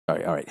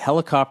All right.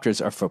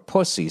 Helicopters are for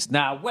pussies.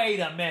 Now, wait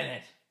a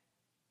minute.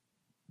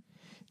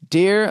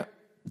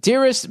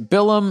 Dearest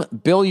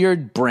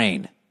Billiard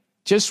Brain,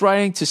 just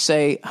writing to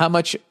say how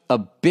much a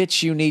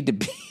bitch you need to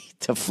be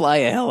to fly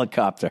a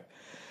helicopter.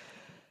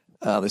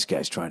 Oh, this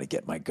guy's trying to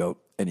get my goat.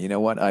 And you know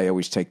what? I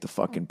always take the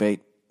fucking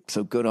bait.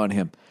 So good on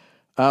him.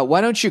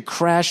 Why don't you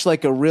crash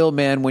like a real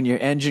man when your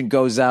engine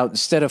goes out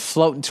instead of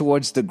floating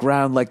towards the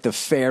ground like the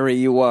fairy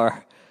you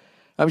are?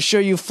 I'm sure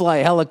you fly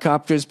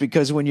helicopters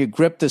because when you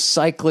grip the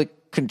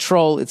cyclic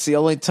control, it's the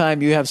only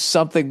time you have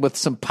something with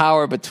some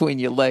power between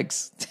your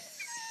legs.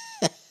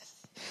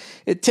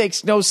 It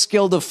takes no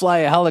skill to fly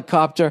a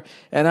helicopter,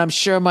 and I'm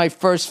sure my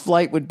first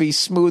flight would be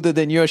smoother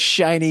than your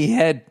shiny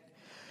head.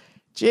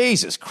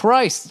 Jesus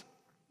Christ.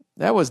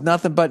 That was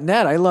nothing but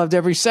net. I loved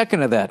every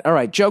second of that. All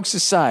right, jokes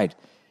aside,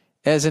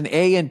 as an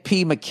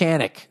A&P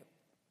mechanic,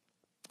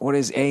 what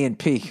is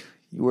A&P?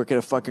 You work at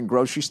a fucking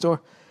grocery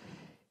store?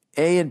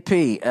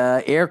 A&P,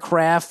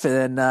 aircraft,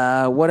 and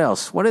what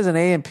else? What is an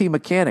A&P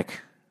mechanic?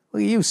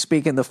 Look at you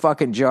speaking the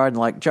fucking jargon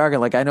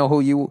like I know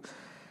who you...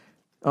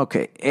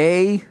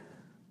 Okay,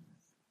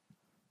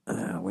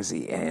 where's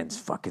the and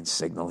fucking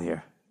signal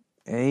here?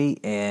 A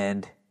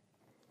and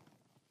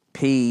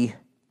P.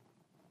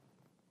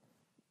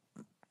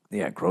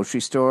 Yeah,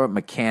 grocery store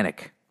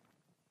mechanic.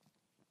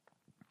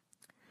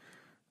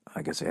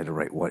 I guess I had to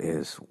write what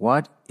is.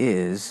 What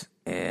is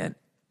an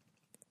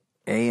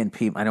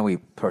A&P? I know a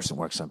person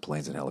works on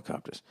planes and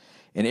helicopters.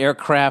 An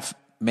aircraft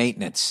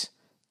maintenance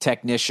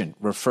technician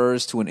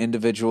refers to an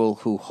individual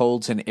who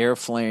holds an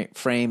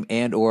airframe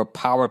and or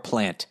power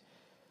plant.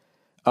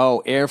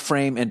 Oh,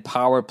 airframe and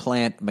power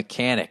plant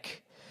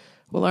mechanic.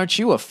 Well, aren't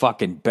you a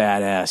fucking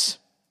badass?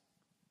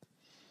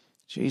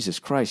 Jesus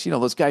Christ. You know,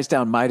 those guys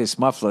down Midas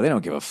Muffler, they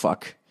don't give a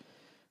fuck.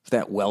 If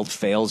that weld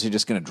fails, you're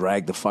just going to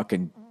drag the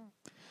fucking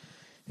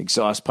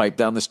exhaust pipe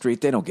down the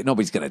street.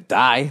 Nobody's going to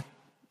die.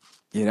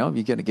 You know,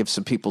 you're going to give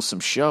some people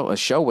a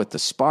show with the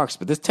sparks.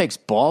 But this takes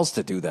balls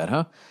to do that,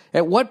 huh?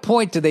 At what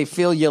point do they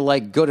feel you're,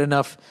 like, good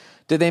enough?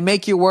 Do they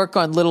make you work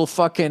on little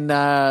fucking, what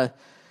are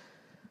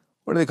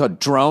they called,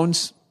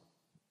 drones?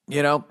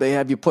 You know, they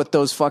have you put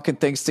those fucking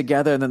things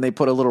together and then they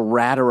put a little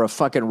rat or a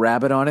fucking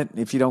rabbit on it.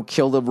 If you don't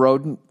kill the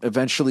rodent,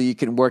 eventually you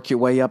can work your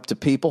way up to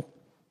people.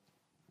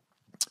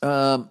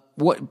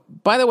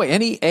 What? By the way,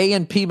 any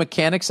A&P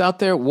mechanics out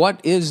there,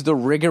 what is the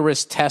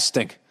rigorous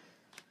testing?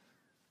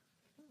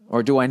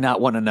 Or do I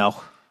not want to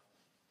know?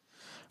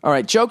 All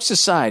right, jokes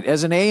aside,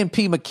 as an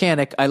A&P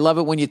mechanic, I love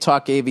it when you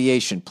talk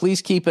aviation.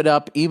 Please keep it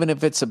up, even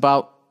if it's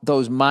about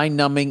those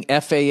mind-numbing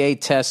FAA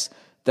tests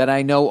that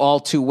I know all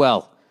too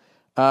well.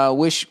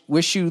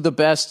 Wish you the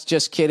best.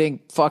 Just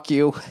kidding. Fuck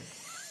you.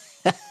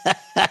 The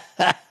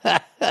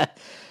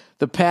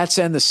Pats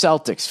and the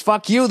Celtics.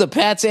 Fuck you, the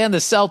Pats and the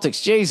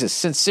Celtics. Jesus.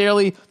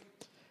 Sincerely,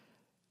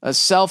 a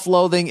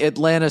self-loathing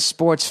Atlanta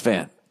sports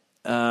fan.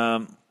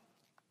 All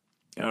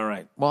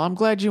right. Well, I'm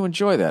glad you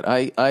enjoy that.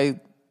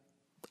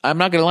 I'm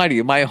not going to lie to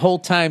you. My whole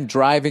time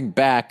driving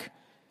back,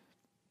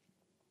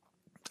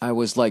 I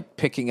was like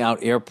picking out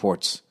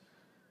airports,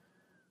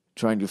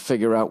 trying to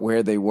figure out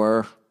where they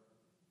were.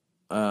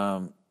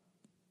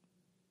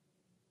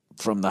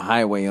 From the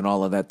highway and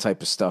all of that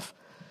type of stuff.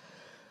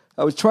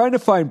 I was trying to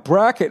find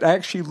Brackett. I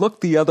actually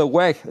looked the other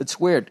way. It's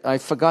weird. I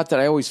forgot that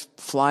I always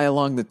fly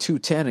along the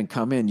 210 and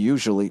come in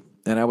usually.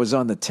 And I was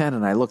on the 10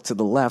 and I looked to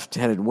the left,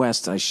 headed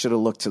west. I should have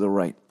looked to the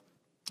right.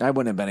 I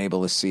wouldn't have been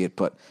able to see it,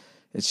 but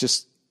it's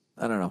just,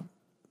 I don't know.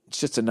 It's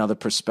just another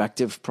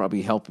perspective.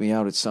 Probably helped me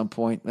out at some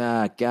point.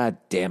 God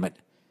damn it.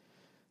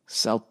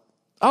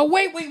 Oh,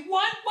 wait,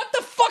 what? What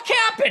the fuck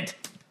happened?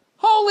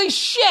 Holy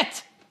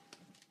shit!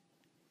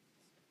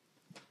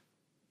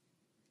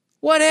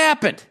 What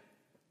happened?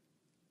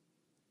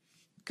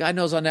 God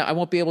knows on that. I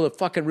won't be able to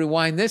fucking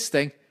rewind this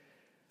thing.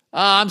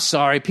 I'm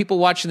sorry. People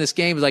watching this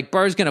game is like,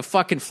 Burr's going to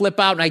fucking flip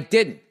out, and I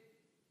didn't.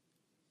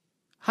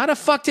 How the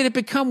fuck did it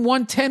become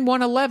 110,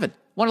 111?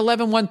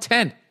 111,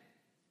 110?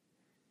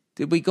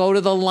 Did we go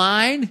to the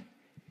line?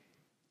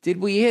 Did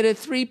we hit a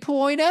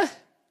three-pointer?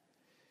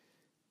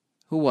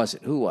 Who was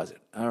it?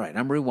 All right,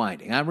 I'm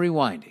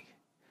rewinding.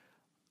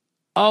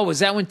 Oh, was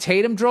that when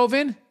Tatum drove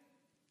in?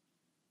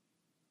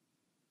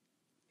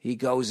 He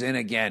goes in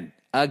again.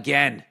 I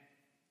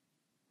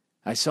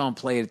saw him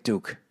play at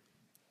Duke.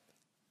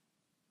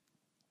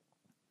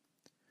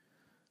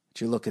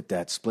 Did you look at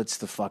that? Splits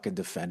the fucking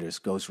defenders.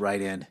 Goes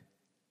right in.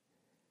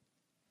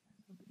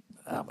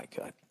 Oh, my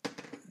God.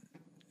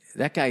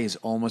 That guy is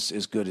almost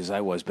as good as I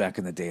was back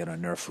in the day on a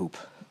Nerf hoop.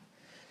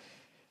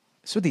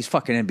 That's what these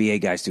fucking NBA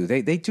guys do.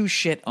 They do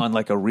shit on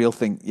like a real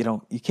thing. You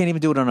know, you can't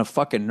even do it on a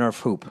fucking Nerf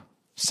hoop.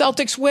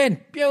 Celtics win.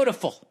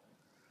 Beautiful.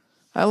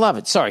 I love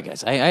it. Sorry,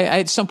 guys. I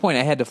at some point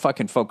I had to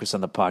fucking focus on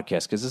the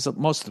podcast because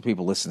most of the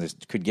people listening to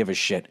this could give a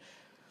shit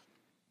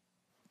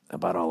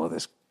about all of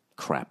this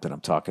crap that I'm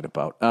talking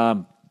about.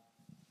 All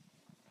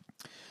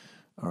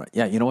right.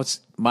 Yeah, you know what's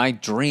my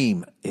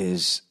dream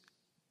is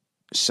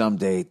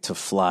someday to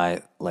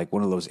fly like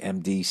one of those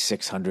MD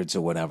 600s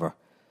or whatever,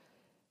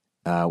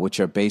 which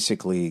are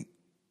basically,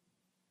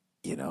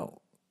 you know,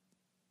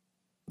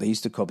 They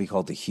used to be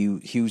called the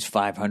Hughes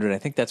 500. I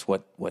think that's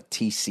what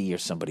TC or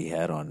somebody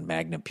had on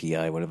Magnum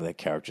PI, whatever that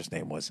character's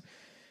name was.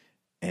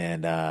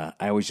 And I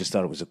always just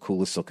thought it was the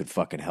coolest looking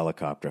fucking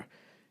helicopter.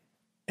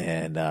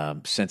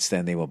 And since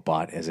then, they were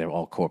bought, as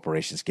all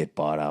corporations get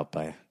bought out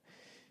by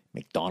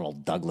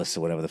McDonnell Douglas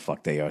or whatever the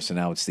fuck they are. So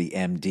now it's the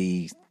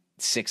MD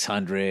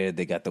 600.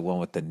 They got the one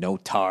with the no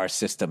tar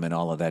system and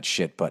all of that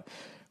shit. But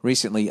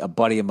recently, a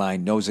buddy of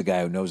mine knows a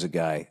guy who knows a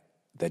guy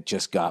that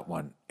just got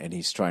one, and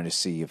he's trying to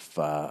see if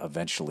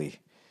eventually,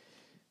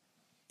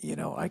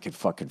 I could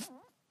fucking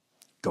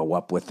go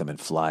up with them and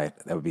fly it.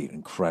 That would be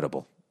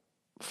incredible.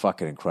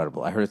 Fucking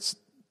incredible. I heard it's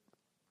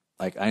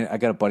like, I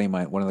got a buddy of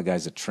mine, one of the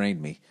guys that trained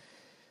me.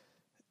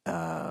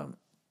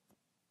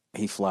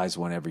 He flies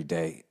one every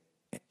day.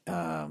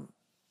 I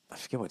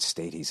forget what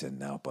state he's in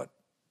now, but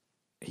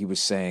he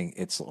was saying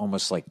it's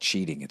almost like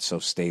cheating. It's so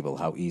stable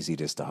how easy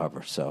it is to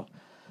hover. So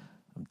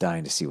I'm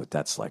dying to see what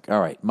that's like.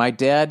 All right. My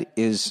dad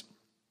is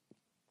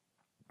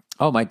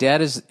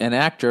an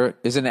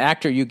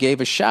actor you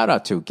gave a shout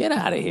out to. Get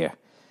out of here.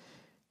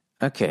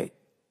 Okay.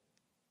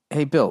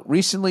 Hey, Bill,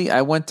 recently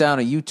I went down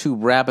a YouTube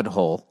rabbit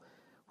hole,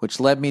 which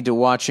led me to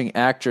watching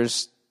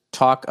actors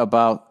talk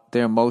about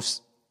their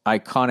most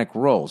iconic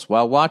roles.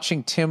 While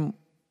watching Tim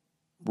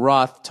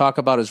Roth talk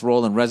about his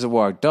role in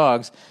Reservoir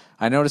Dogs,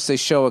 I noticed they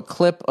show a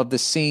clip of the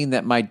scene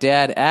that my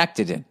dad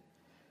acted in.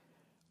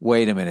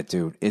 Wait a minute,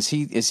 dude. Is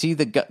he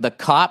the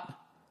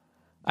cop?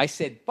 I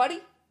said, buddy,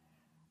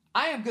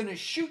 I am going to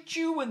shoot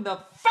you in the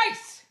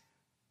face.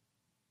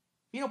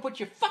 You don't put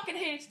your fucking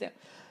hands down.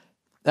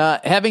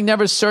 Having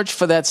never searched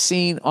for that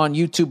scene on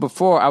YouTube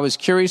before, I was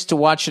curious to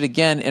watch it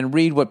again and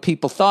read what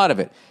people thought of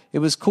it. It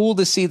was cool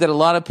to see that a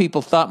lot of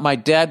people thought my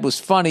dad was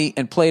funny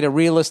and played a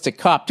realistic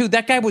cop. Dude,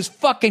 that guy was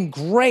fucking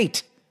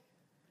great.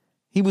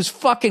 He was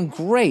fucking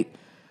great.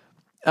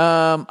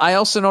 I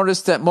also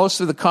noticed that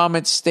most of the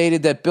comments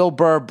stated that Bill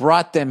Burr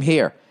brought them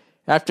here.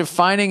 After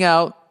finding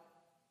out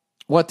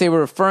what they were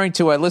referring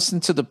to, I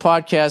listened to the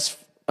podcast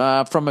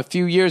from a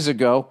few years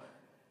ago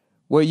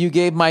where you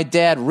gave my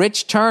dad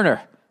Rich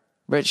Turner.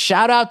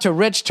 Shout out to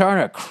Rich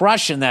Turner,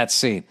 crushing that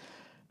scene.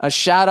 A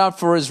shout out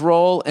for his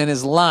role and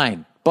his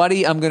line.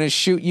 Buddy, I'm going to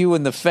shoot you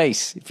in the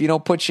face if you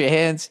don't put your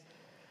hands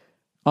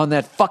on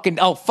that fucking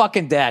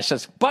dash.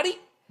 That's, buddy,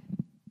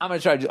 I'm going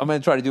to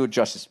try to do it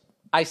justice.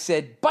 I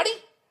said, buddy,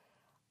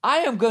 I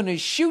am going to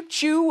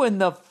shoot you in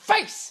the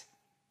face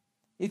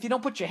if you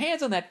don't put your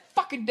hands on that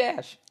fucking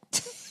dash.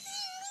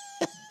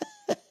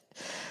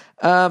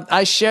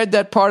 I shared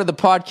that part of the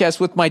podcast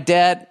with my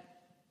dad,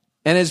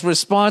 and his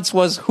response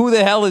was, who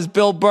the hell is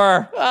Bill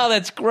Burr? Oh,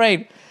 that's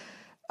great.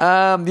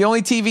 The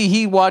only TV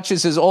he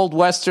watches is old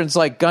westerns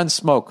like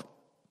Gunsmoke.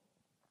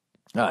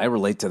 Oh, I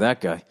relate to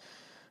that guy.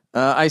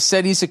 I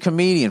said he's a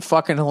comedian,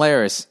 fucking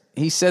hilarious.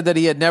 He said that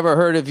he had never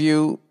heard of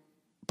you,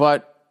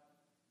 but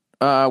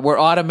we're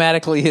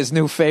automatically his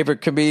new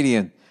favorite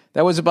comedian.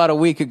 That was about a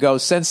week ago.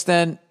 Since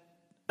then,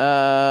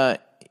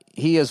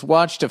 he has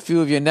watched a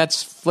few of your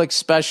Netflix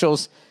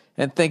specials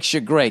and thinks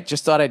you're great.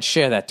 Just thought I'd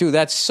share that. Dude,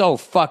 that's so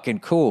fucking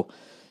cool.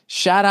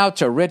 Shout out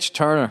to Rich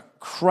Turner,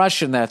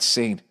 crushing that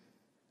scene.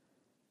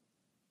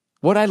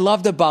 What I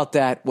loved about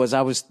that was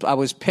I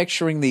was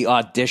picturing the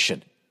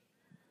audition.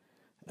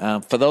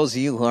 For those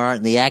of you who aren't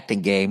in the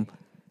acting game,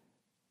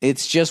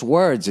 it's just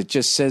words. It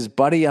just says,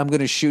 buddy, I'm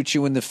going to shoot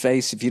you in the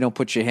face if you don't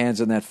put your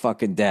hands on that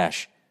fucking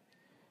dash.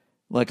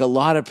 Like a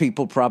lot of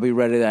people probably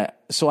read it.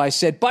 So I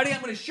said, buddy,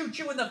 I'm going to shoot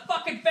you in the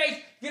fucking face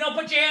if you don't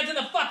put your hands on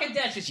the fucking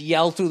dash. Just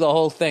yell through the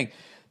whole thing.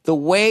 The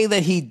way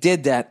that he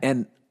did that,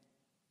 and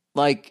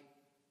like,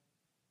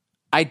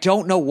 I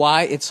don't know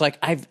why. It's like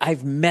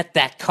I've met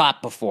that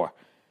cop before.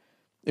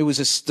 It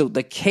was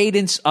the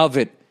cadence of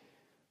it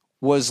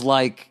was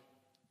like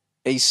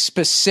a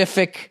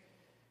specific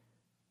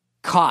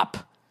cop.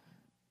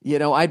 You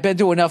know, I'd been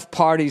to enough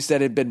parties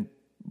that had been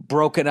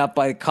broken up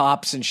by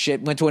cops and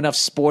shit. Went to enough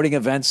sporting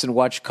events and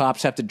watched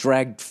cops have to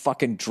drag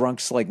fucking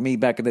drunks like me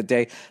back in the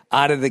day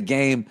out of the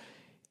game.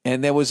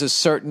 And there was a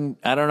certain,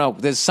 I don't know,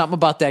 there's something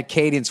about that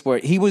cadence where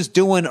he was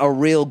doing a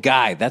real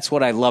guy. That's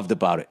what I loved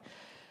about it.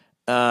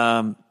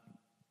 And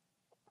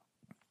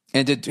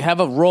to have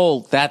a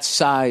role that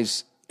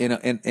size in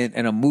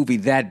a movie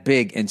that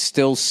big and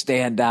still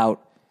stand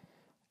out,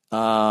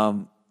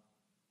 that's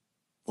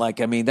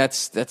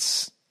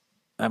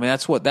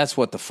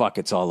what the fuck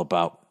it's all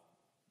about.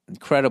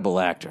 Incredible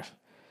actor.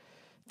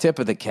 Tip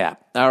of the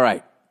cap. All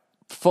right.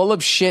 Full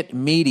of shit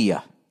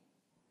media.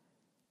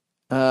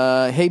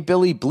 Hey,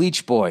 Billy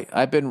Bleach Boy.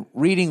 I've been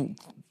reading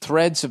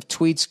threads of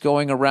tweets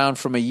going around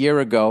from a year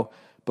ago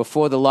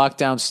before the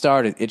lockdown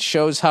started. It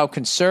shows how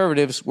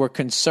conservatives were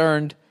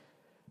concerned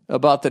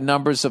about the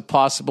numbers of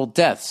possible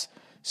deaths.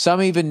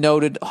 Some even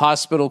noted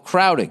hospital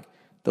crowding.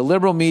 The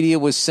liberal media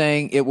was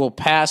saying it will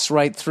pass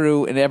right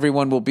through and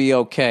everyone will be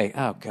okay.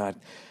 Oh, God.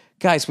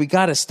 Guys, we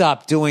got to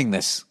stop doing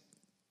this.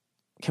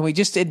 Can we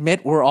just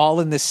admit we're all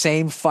in the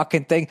same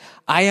fucking thing?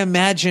 I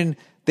imagine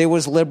there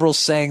was liberals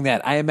saying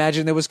that. I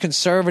imagine there was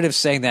conservatives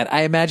saying that.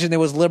 I imagine there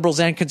was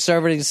liberals and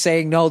conservatives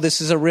saying, no, this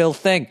is a real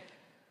thing.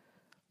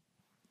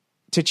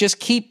 to just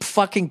keep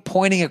fucking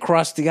pointing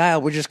across the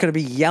aisle. We're just going to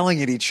be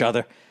yelling at each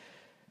other.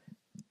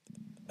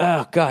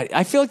 Oh, God.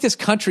 I feel like this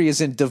country is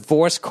in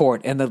divorce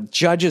court and the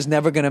judge is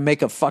never going to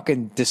make a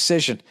fucking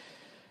decision.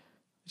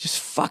 Just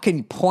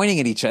fucking pointing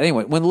at each other.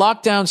 Anyway, when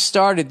lockdown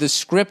started, the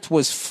script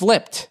was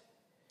flipped.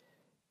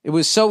 It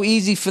was so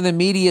easy for the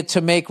media to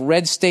make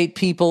red state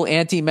people,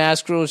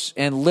 anti-maskers,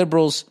 and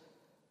liberals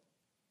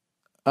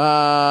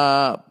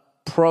pro-shutdown.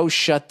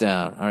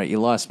 All right, you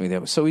lost me there.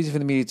 It was so easy for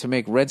the media to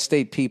make red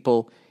state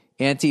people,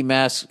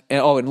 anti-mask,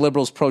 and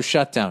liberals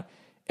pro-shutdown.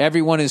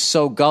 Everyone is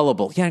so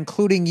gullible. Yeah,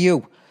 including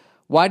you.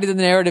 Why did the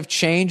narrative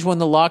change when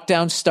the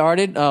lockdown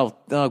started? Oh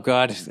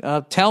God.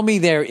 Tell me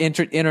there,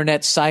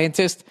 internet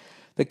scientist.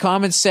 The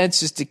common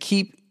sense is to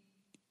keep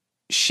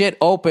shit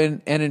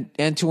open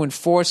and to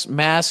enforce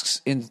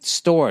masks in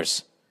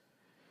stores.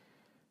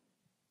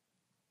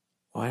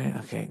 Why?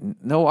 Okay.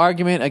 No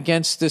argument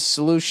against this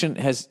solution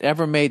has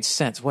ever made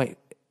sense. Wait.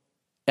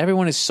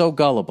 Everyone is so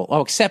gullible.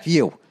 Oh, except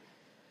you.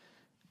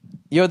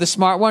 You're the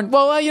smart one?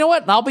 Well, you know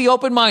what? I'll be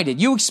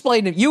open-minded. You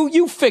explained it.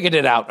 You figured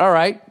it out. All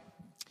right.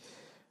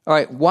 All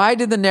right. Why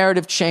did the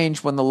narrative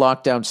change when the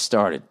lockdown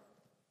started?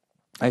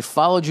 I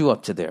followed you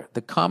up to there.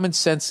 The common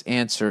sense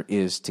answer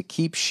is to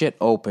keep shit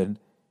open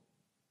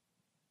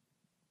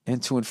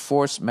and to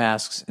enforce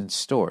masks in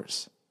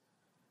stores.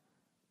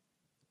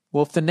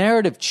 Well, if the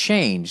narrative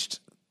changed,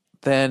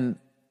 then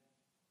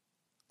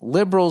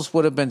liberals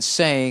would have been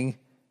saying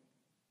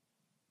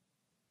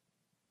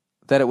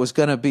that it was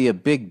going to be a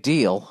big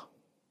deal.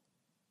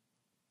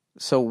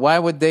 So why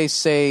would they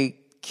say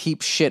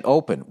keep shit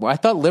open? Well, I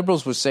thought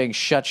liberals were saying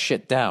shut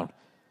shit down.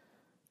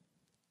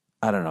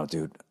 I don't know,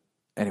 dude.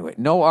 Anyway,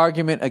 no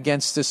argument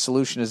against this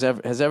solution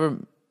has ever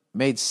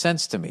made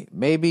sense to me.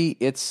 Maybe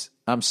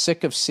I'm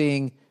sick of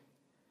seeing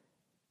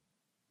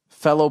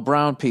fellow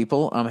brown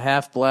people. I'm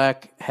half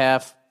black,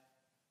 half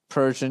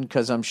Persian,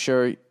 because I'm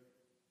sure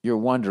you're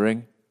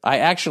wondering. I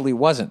actually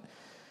wasn't.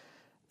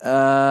 Maybe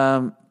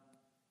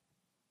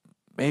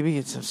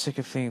I'm sick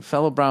of seeing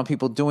fellow brown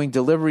people doing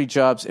delivery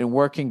jobs and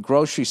working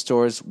grocery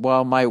stores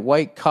while my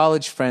white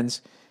college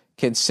friends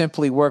can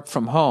simply work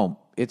from home.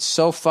 It's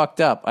so fucked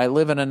up. I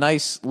live in a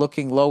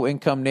nice-looking,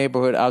 low-income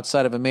neighborhood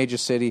outside of a major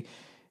city,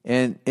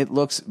 and it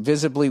looks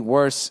visibly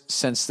worse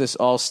since this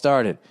all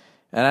started.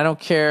 And I don't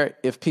care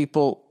if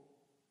people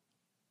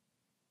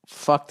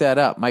fuck that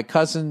up. My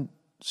cousin's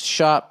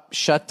shop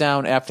shut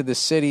down after the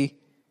city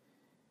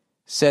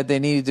said they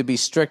needed to be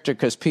stricter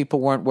because people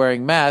weren't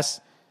wearing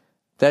masks.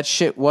 That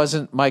shit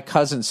wasn't my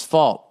cousin's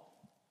fault.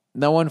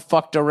 No one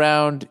fucked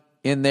around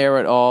in there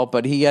at all,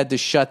 but he had to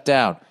shut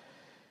down.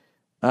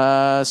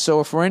 So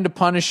if we're into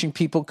punishing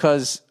people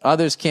because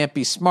others can't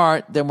be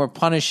smart, then we're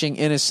punishing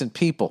innocent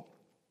people.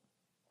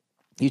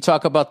 You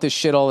talk about this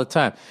shit all the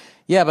time.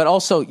 Yeah, but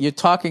also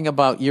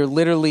you're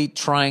literally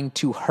trying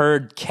to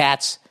herd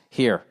cats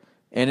here.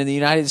 And in the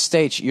United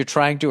States, you're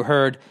trying to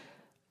herd,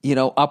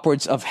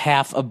 upwards of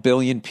 500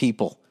 million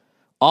people,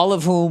 all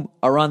of whom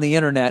are on the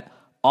internet,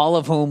 all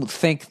of whom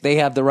think they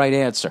have the right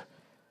answer.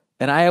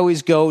 And I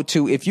always go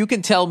to, if you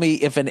can tell me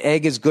if an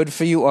egg is good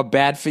for you or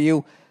bad for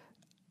you,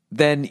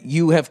 then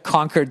you have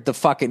conquered the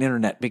fucking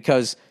internet,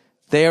 because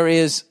there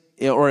is,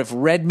 or if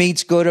red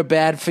meat's good or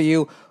bad for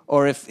you,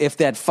 or if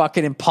that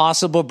fucking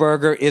Impossible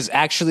Burger is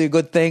actually a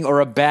good thing or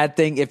a bad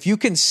thing, if you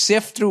can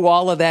sift through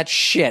all of that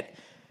shit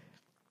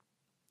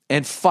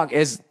and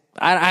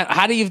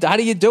how do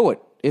you do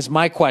it is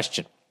my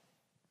question.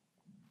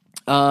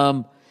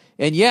 And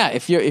yeah,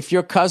 if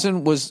your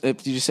cousin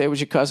did you say it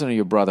was your cousin or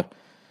your brother?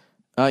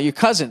 Your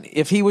cousin,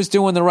 if he was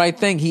doing the right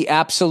thing, he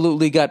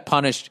absolutely got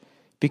punished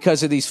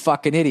because of these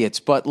fucking idiots.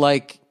 But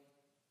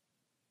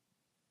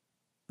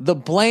the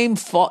blame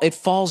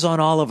falls on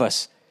all of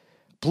us.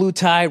 Blue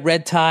tie,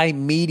 red tie,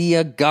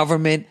 media,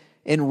 government,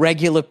 and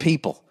regular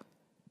people.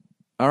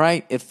 All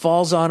right? It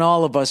falls on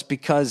all of us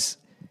because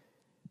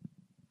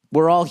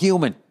we're all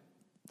human.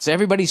 So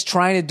everybody's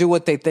trying to do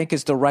what they think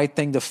is the right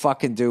thing to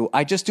fucking do.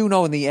 I just do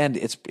know in the end,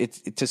 it's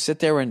to sit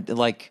there and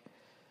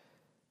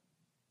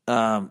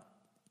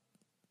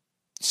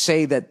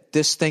say that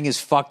this thing is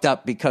fucked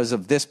up because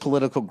of this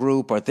political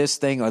group or this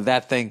thing or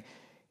that thing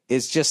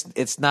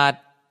it's not,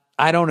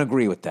 I don't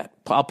agree with that.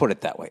 I'll put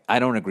it that way. I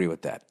don't agree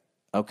with that.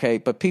 Okay?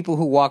 But people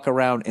who walk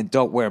around and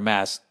don't wear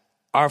masks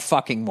are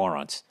fucking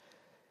morons.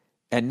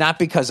 And not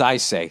because I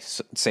say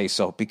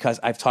so, because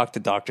I've talked to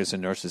doctors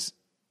and nurses.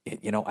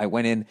 I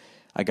went in,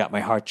 I got my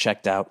heart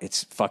checked out.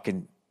 It's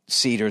fucking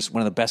Cedars,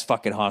 one of the best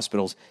fucking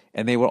hospitals,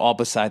 and they were all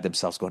beside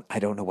themselves going, I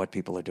don't know what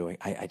people are doing.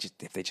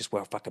 If they just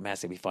wear a fucking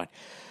mask, they'd be fine.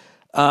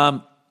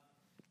 But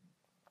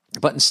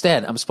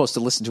instead, I'm supposed to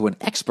listen to an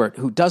expert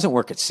who doesn't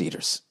work at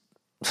Cedars,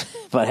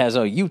 but has a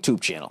YouTube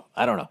channel.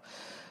 I don't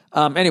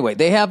know. Anyway,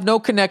 they have no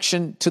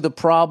connection to the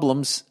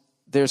problems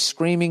they're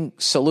screaming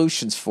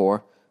solutions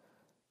for.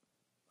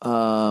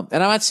 And I'm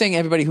not saying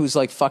everybody who's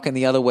fucking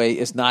the other way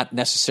is not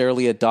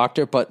necessarily a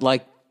doctor, but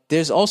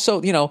there's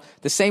also,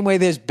 the same way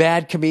there's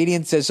bad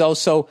comedians, there's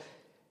also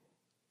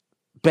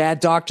bad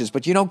doctors.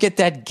 But you don't get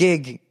that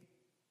gig.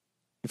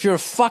 If you're a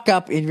fuck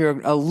up and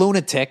you're a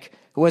lunatic,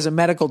 who has a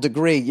medical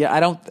degree. Yeah,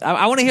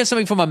 I want to hear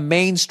something from a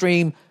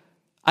mainstream.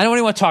 I don't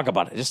even want to talk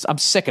about it. I'm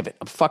sick of it.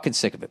 I'm fucking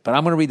sick of it. But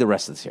I'm going to read the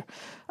rest of this here.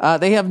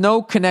 They have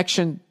no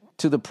connection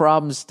to the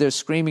problems they're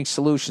screaming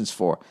solutions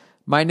for.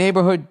 My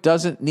neighborhood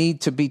doesn't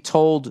need to be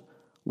told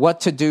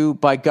what to do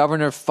by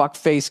Governor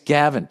Fuckface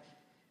Gavin.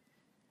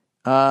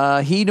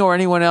 He nor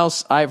anyone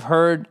else I've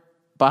heard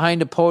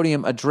behind a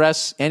podium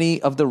address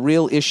any of the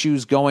real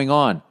issues going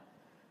on.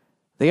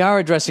 They are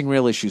addressing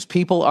real issues.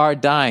 People are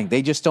dying.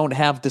 They just don't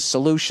have the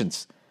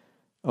solutions.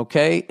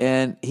 Okay?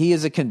 And he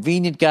is a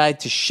convenient guy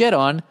to shit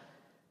on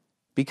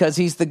because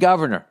he's the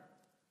governor.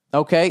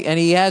 Okay? And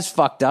he has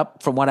fucked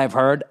up from what I've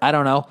heard. I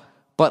don't know.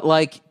 But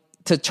like,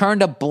 to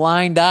turn a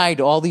blind eye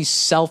to all these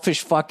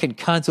selfish fucking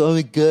cunts. Oh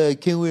my God, I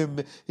can't wear him.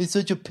 It's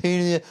such a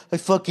pain in the ass. I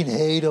fucking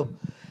hate him.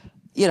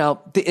 You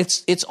know,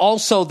 it's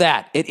also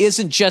that. It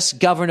isn't just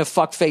Governor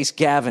Fuckface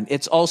Gavin.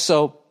 It's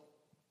also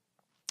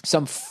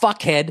some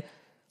fuckhead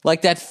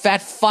like that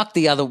fat fuck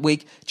the other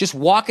week just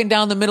walking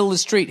down the middle of the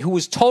street who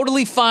was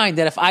totally fine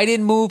that if I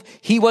didn't move,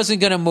 he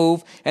wasn't going to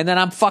move, and then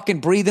I'm fucking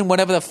breathing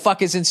whatever the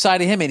fuck is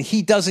inside of him, and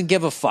he doesn't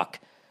give a fuck.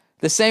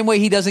 The same way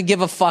he doesn't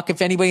give a fuck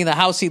if anybody in the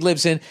house he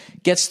lives in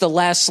gets the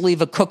last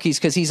sleeve of cookies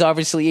because he's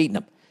obviously eating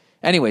them.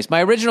 Anyways,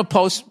 my original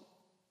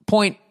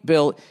point,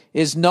 Bill,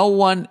 is no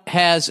one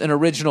has an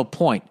original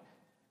point.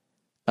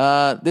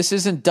 This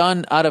isn't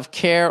done out of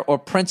care or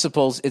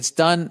principles. It's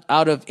done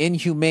out of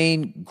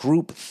inhumane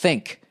group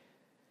think.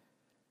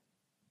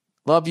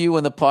 Love you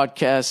and the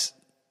podcast.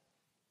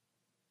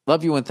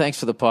 Love you and thanks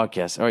for the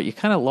podcast. All right, you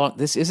kind of long.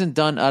 This isn't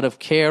done out of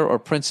care or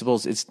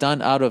principles. It's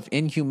done out of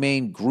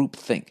inhumane group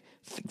think.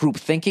 Group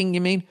thinking, you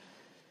mean?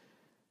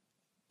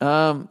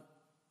 Well,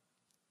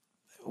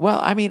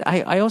 I mean,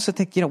 I also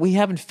think, we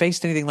haven't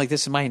faced anything like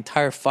this in my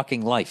entire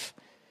fucking life.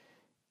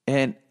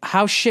 And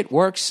how shit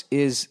works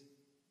is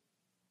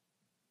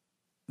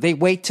they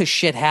wait till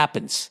shit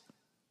happens.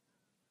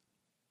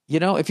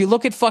 If you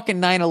look at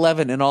fucking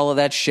 9/11 and all of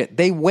that shit,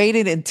 they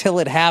waited until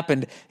it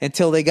happened,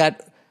 until they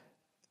got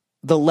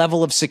the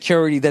level of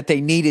security that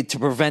they needed to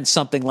prevent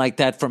something like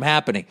that from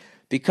happening.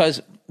 Because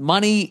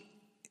money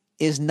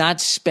is not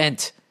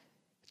spent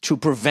to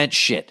prevent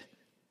shit.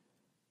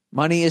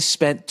 Money is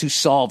spent to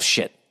solve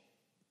shit.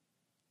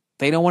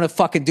 They don't want to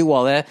fucking do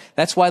all that.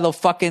 That's why they'll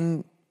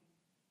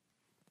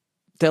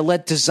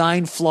let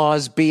design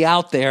flaws be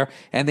out there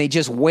and they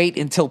just wait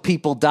until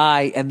people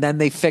die and then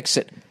they fix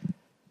it.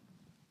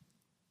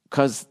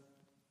 Because,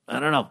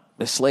 I don't know,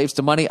 they're slaves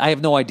to money. I have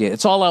no idea.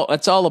 It's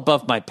all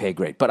above my pay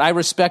grade. But I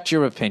respect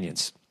your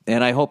opinions.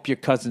 And I hope your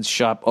cousin's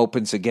shop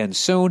opens again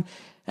soon.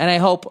 And I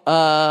hope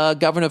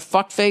Governor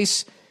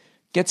Fuckface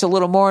gets a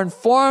little more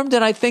informed.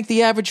 And I think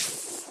the average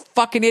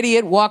fucking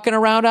idiot walking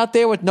around out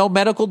there with no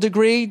medical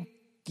degree,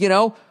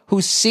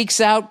 who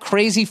seeks out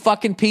crazy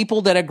fucking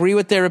people that agree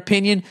with their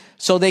opinion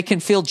so they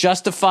can feel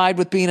justified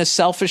with being a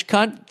selfish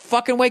cunt,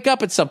 fucking wake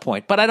up at some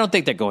point. But I don't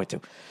think they're going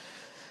to.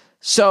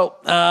 So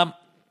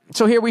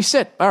here we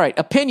sit. All right,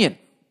 opinion.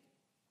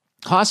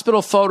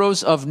 Hospital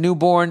photos of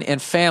newborn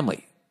and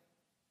family.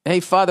 Hey,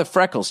 Father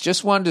Freckles,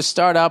 just wanted to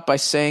start out by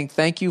saying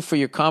thank you for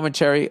your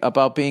commentary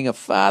about being a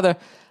father.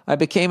 I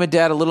became a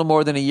dad a little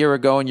more than a year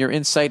ago, and your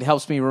insight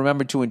helps me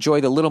remember to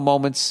enjoy the little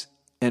moments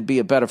and be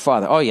a better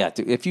father. Oh, yeah.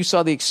 If you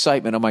saw the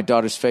excitement on my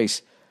daughter's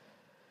face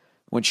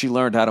when she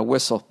learned how to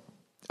whistle.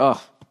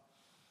 Oh,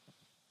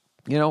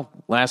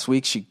 last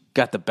week she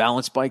got the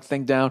balance bike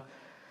thing down.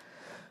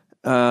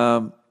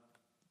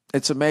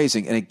 It's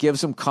amazing, and it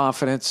gives them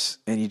confidence,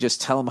 and you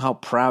just tell them how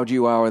proud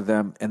you are of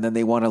them, and then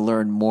they want to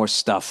learn more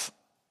stuff.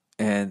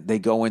 And they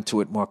go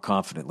into it more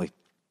confidently.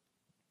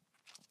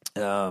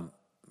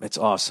 It's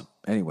awesome.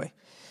 Anyway,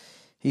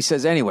 he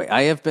says,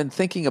 I have been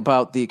thinking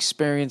about the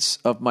experience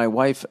my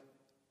wife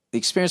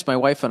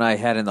and I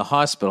had in the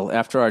hospital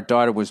after our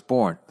daughter was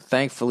born,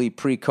 thankfully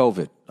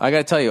pre-COVID. I got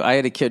to tell you, I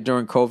had a kid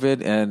during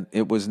COVID, and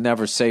it was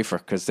never safer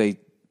because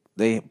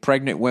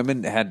pregnant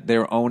women had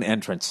their own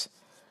entrance.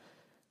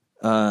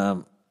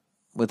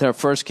 With our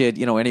first kid,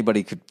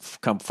 anybody could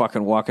come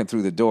fucking walking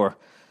through the door.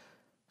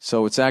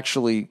 So it's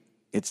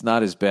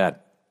not as bad.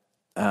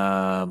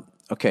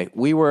 Okay,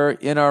 we were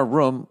in our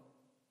room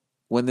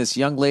when this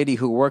young lady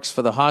who works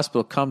for the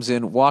hospital comes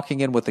in, walking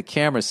in with a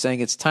camera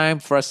saying it's time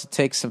for us to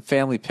take some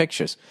family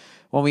pictures.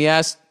 When we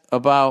asked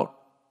about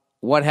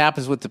what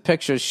happens with the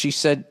pictures, she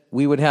said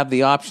we would have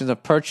the option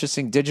of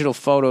purchasing digital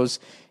photos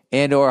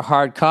and or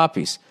hard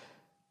copies.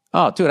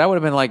 Oh, dude, I would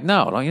have been like,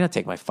 no, you're not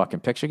taking my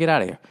fucking picture. Get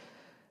out of here.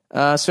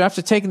 So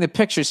after taking the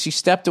pictures, she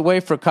stepped away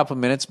for a couple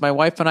minutes. My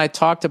wife and I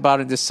talked about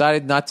it and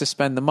decided not to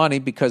spend the money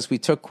because we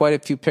took quite a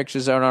few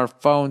pictures on our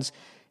phones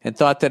and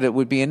thought that it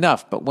would be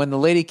enough. But when the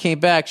lady came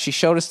back, she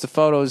showed us the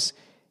photos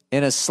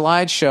in a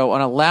slideshow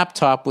on a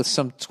laptop with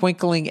some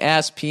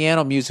twinkling-ass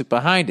piano music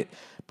behind it.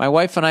 My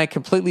wife and I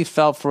completely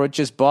fell for it,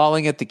 just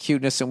bawling at the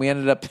cuteness, and we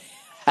ended up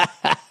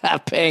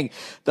paying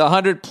the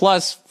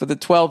 $100+ for the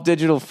 12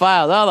 digital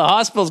files. Oh, the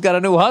hospital's got a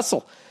new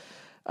hustle.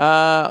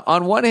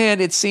 On one hand,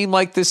 it seemed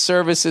like this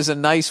service is a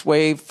nice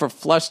way for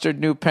flustered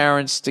new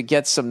parents to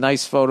get some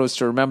nice photos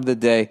to remember the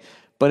day.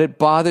 but it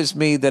bothers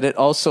me that it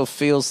also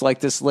feels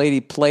like this lady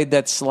played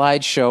that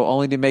slideshow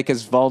only to make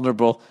us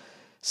vulnerable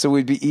so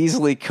we'd be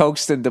easily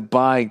coaxed into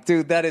buying.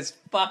 Dude, that is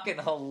fucking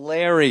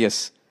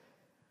hilarious.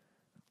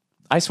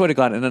 I swear to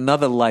God, in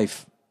another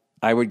life,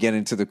 I would get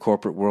into the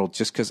corporate world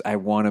just because I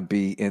just want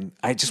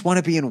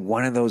to be in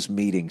one of those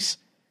meetings.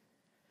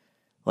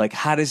 Like,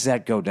 how does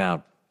that go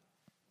down?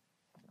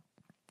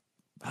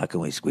 How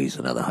can we squeeze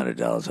another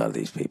 $100 out of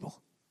these people?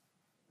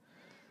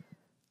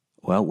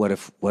 Well, what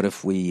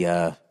if we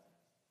the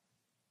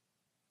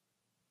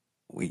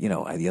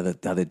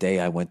other day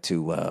I went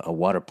to a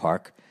water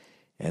park,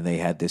 and they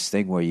had this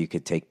thing where you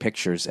could take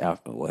pictures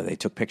where they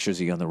took pictures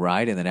of you on the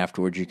ride, and then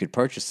afterwards you could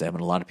purchase them,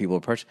 and a lot of people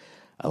would purchase.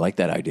 I like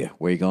that idea.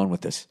 Where are you going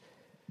with this?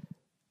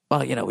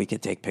 Well, we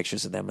could take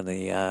pictures of them in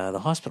the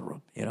hospital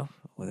room,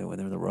 when they're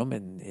in the room,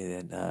 and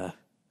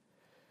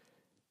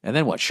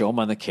then what? Show them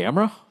on the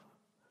camera?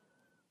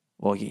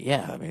 Well,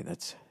 yeah. I mean,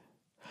 that's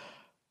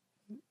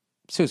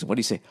Susan. What do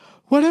you say?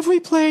 What if we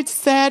played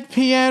sad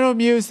piano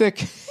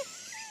music?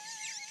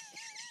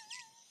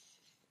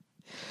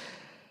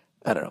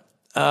 I don't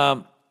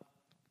know.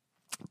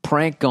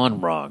 Prank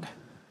gone wrong.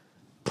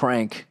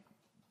 Prank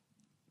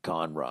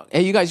gone wrong.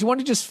 Hey, you guys, you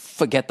want to just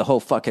forget the whole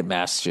fucking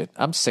mask shit?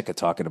 I'm sick of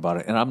talking about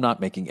it, and I'm not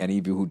making any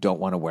of you who don't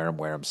want to wear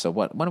them. So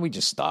what? Why don't we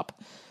just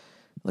stop?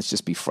 Let's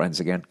just be friends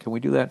again. Can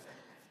we do that?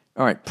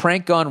 All right,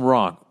 prank gone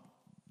wrong.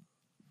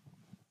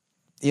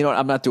 You know what?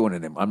 I'm not doing it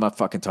anymore. I'm not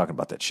fucking talking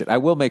about that shit. I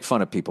will make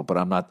fun of people, but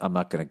I'm not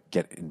going to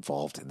get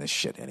involved in this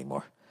shit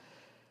anymore.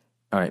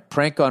 All right,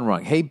 prank gone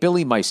wrong. Hey,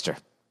 Billy Meister.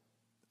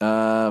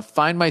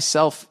 Find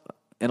myself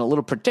in a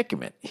little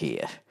predicament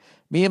here.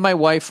 Me and my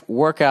wife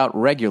work out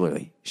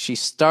regularly. She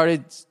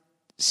started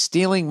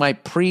stealing my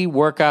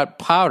pre-workout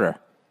powder,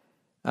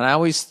 and I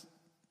always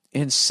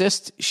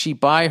insist she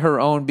buy her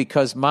own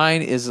because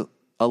mine is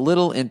a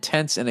little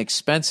intense and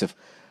expensive.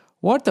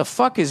 What the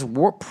fuck is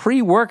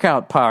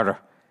pre-workout powder?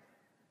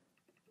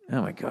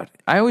 Oh my God.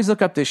 I always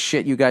look up this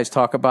shit you guys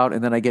talk about,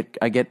 and then I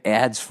get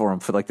ads for them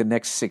for like the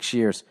next 6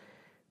 years.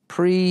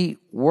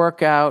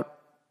 Pre-workout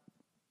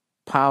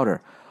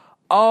powder.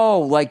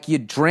 Oh, like you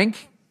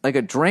drink? Like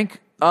a drink?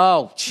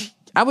 Oh,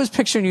 I was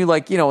picturing you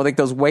like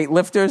those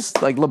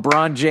weightlifters, like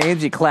LeBron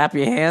James, you clap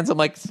your hands. I'm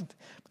like, how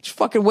much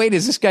fucking weight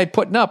is this guy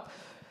putting up?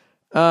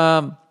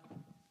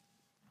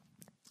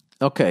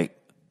 Okay.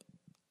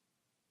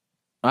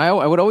 I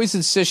would always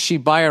insist she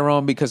buy her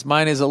own because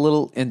mine is a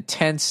little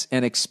intense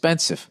and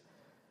expensive.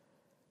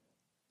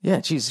 Yeah,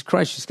 Jesus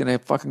Christ, she's going to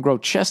fucking grow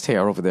chest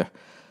hair over there.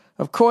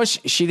 Of course,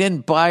 she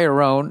didn't buy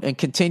her own and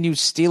continued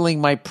stealing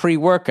my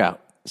pre-workout.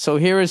 So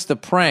here is the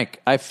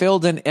prank. I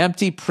filled an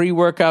empty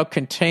pre-workout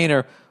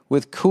container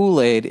with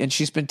Kool-aid, and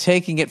she's been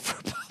taking it for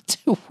about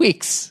 2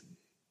 weeks.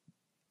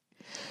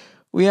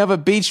 We have a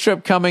beach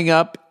trip coming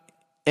up,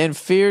 and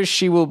fears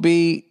she will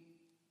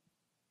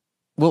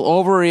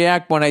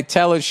overreact when I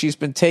tell her she's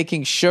been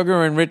taking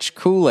sugar-enriched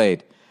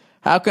Kool-Aid.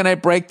 How can I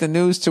break the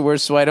news to her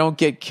so I don't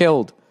get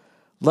killed?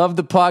 Love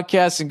the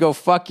podcast and go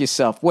fuck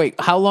yourself. Wait,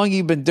 how long have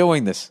you been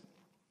doing this?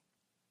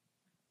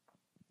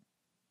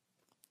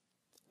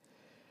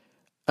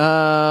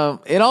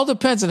 It all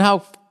depends on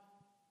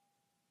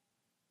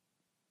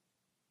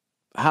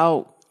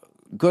how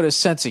good a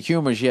sense of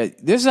humor she has.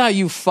 This is how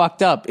you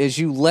fucked up, is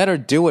you let her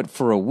do it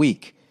for a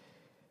week.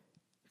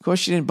 Of course,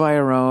 she didn't buy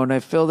her own. I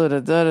filled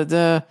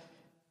it.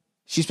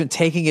 She's been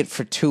taking it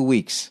for 2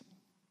 weeks.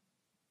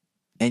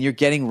 And you're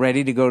getting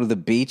ready to go to the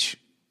beach,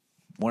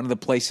 one of the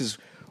places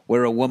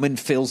where a woman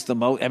feels the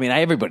most. I mean,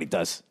 everybody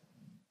does.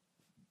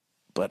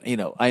 But,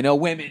 I know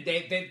women,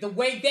 the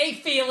way they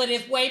feel it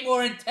is way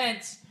more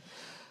intense.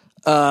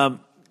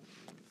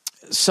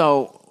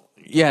 So,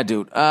 yeah,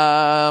 dude.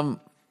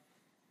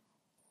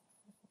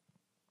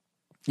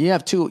 You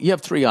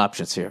have 3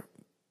 options here.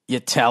 You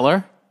tell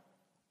her,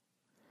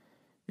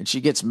 and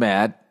she gets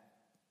mad.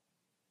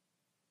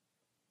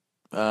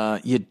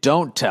 You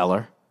don't tell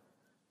her,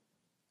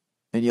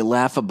 and you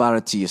laugh about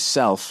it to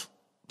yourself.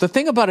 The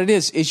thing about it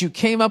is you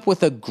came up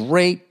with a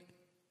great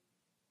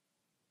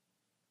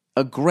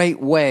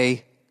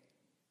way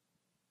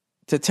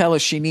to tell her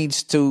she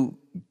needs to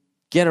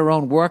get her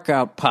own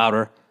workout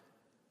powder,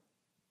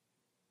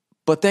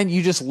 but then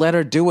you just let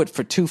her do it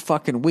for 2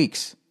 fucking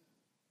weeks.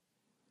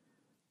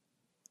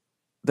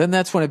 Then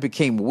that's when it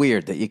became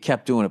weird that you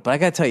kept doing it. But I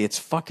got to tell you, it's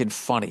fucking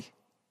funny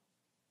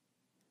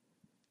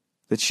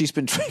that she's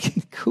been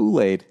drinking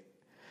Kool-Aid.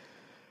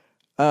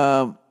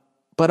 But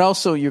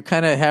also, you're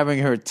kind of having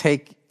her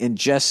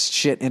ingest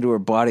shit into her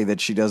body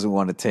that she doesn't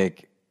want to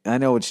take. I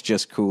know it's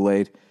just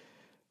Kool-Aid,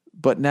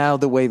 but now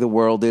the way the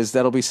world is,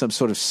 that'll be some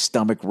sort of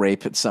stomach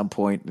rape at some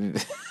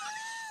point.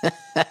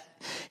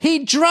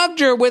 He drugged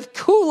her with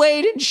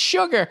Kool-Aid and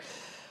sugar.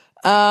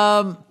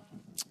 What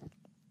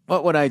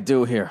would I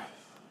do here?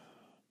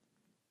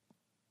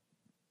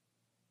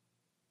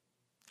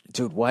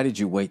 Dude, why did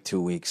you wait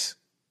 2 weeks?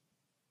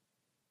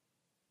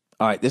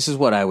 All right, this is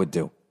what I would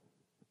do.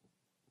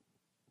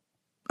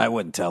 I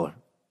wouldn't tell her.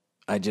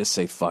 I'd just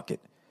say, fuck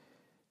it.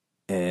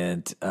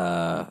 And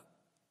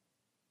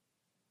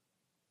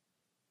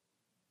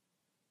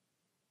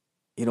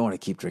You don't want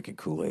to keep drinking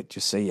Kool-Aid.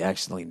 Just say you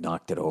accidentally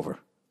knocked it over.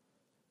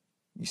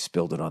 You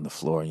spilled it on the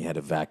floor and you had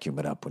to vacuum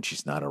it up when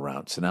she's not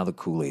around. So now the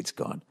Kool-Aid's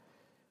gone.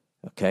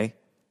 Okay?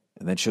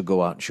 And then she'll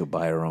go out and she'll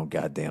buy her own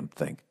goddamn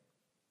thing.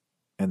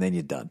 And then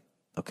you're done.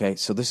 Okay?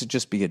 So this would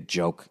just be a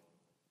joke.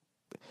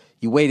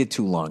 You waited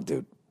too long,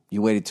 dude.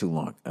 You waited too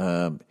long.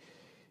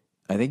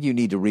 I think you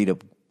need to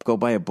go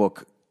buy a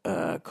book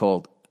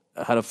called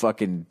How to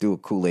Fucking Do a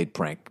Kool-Aid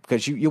Prank.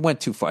 Because you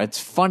went too far. It's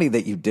funny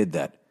that you did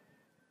that.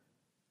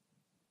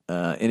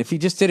 And if you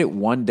just did it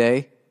one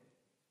day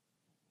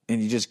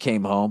and you just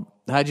came home,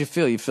 how'd you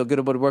feel? You feel good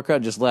about the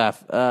workout? Just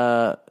laugh.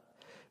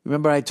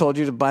 Remember I told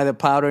you to buy the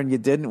powder and you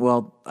didn't?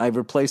 Well, I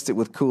replaced it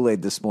with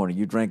Kool-Aid this morning.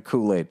 You drank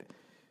Kool-Aid.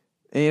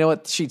 And you know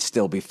what? She'd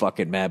still be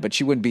fucking mad, but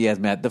she wouldn't be as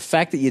mad. The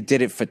fact that you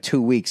did it for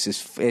 2 weeks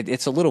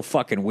it's a little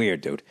fucking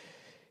weird, dude.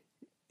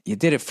 You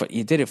did it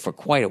for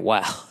quite a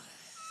while.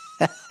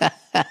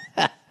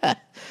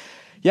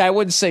 Yeah, I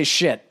wouldn't say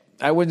shit.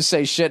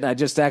 And I'd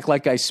just act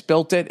like I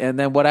spilt it. And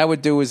then what I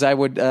would do is I'd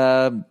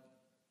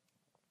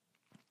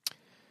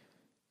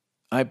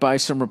buy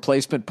some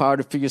replacement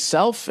powder for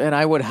yourself and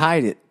I would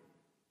hide it.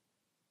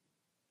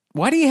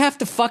 Why do you have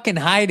to fucking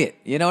hide it?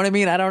 You know what I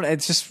mean?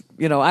 It's just,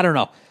 I don't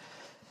know.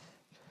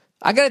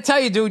 I got to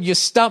tell you, dude, you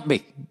stumped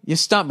me.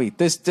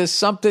 There's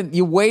something,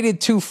 you waited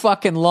too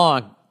fucking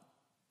long.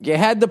 You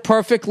had the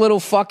perfect little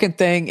fucking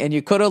thing and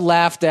you could have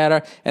laughed at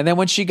her. And then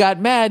when she got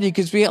mad, you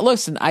could be,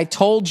 listen, I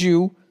told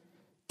you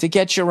to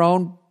get your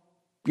own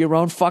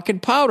fucking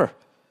powder.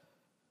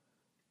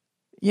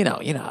 You know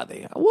how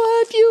they are.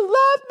 Well, if you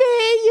love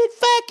me, you'd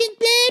fucking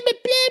blah, blah,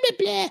 blah, blah,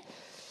 blah.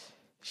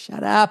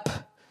 Shut up.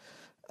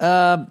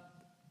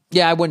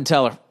 Yeah, I wouldn't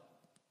tell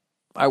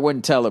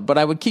her. But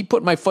I would keep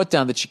putting my foot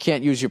down that she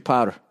can't use your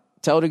powder.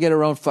 Tell her to get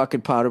her own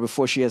fucking powder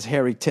before she has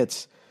hairy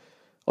tits.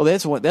 Oh,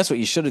 that's what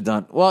you should have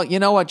done. Well, you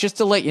know what? Just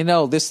to let you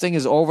know, this thing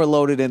is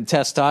overloaded in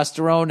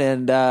testosterone,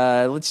 and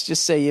let's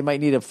just say you might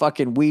need a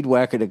fucking weed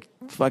whacker to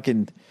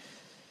fucking,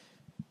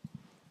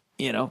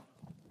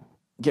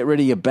 get rid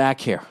of your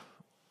back hair.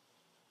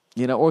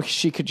 Or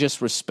she could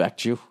just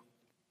respect you.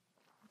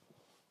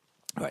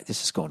 All right,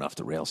 this is going off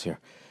the rails here.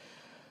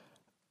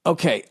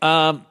 Okay,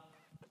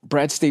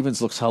 Brad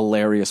Stevens looks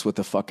hilarious with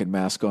the fucking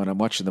mask on. I'm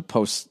watching the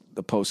post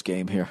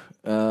game here.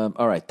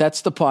 All right,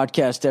 that's the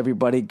podcast,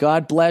 everybody.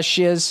 God bless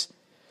yous,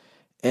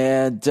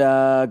 and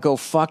go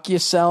fuck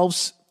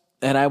yourselves.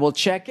 And I will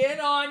check in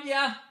on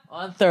ya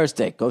on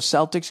Thursday. Go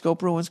Celtics, go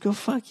Bruins, go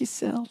fuck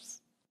yourselves.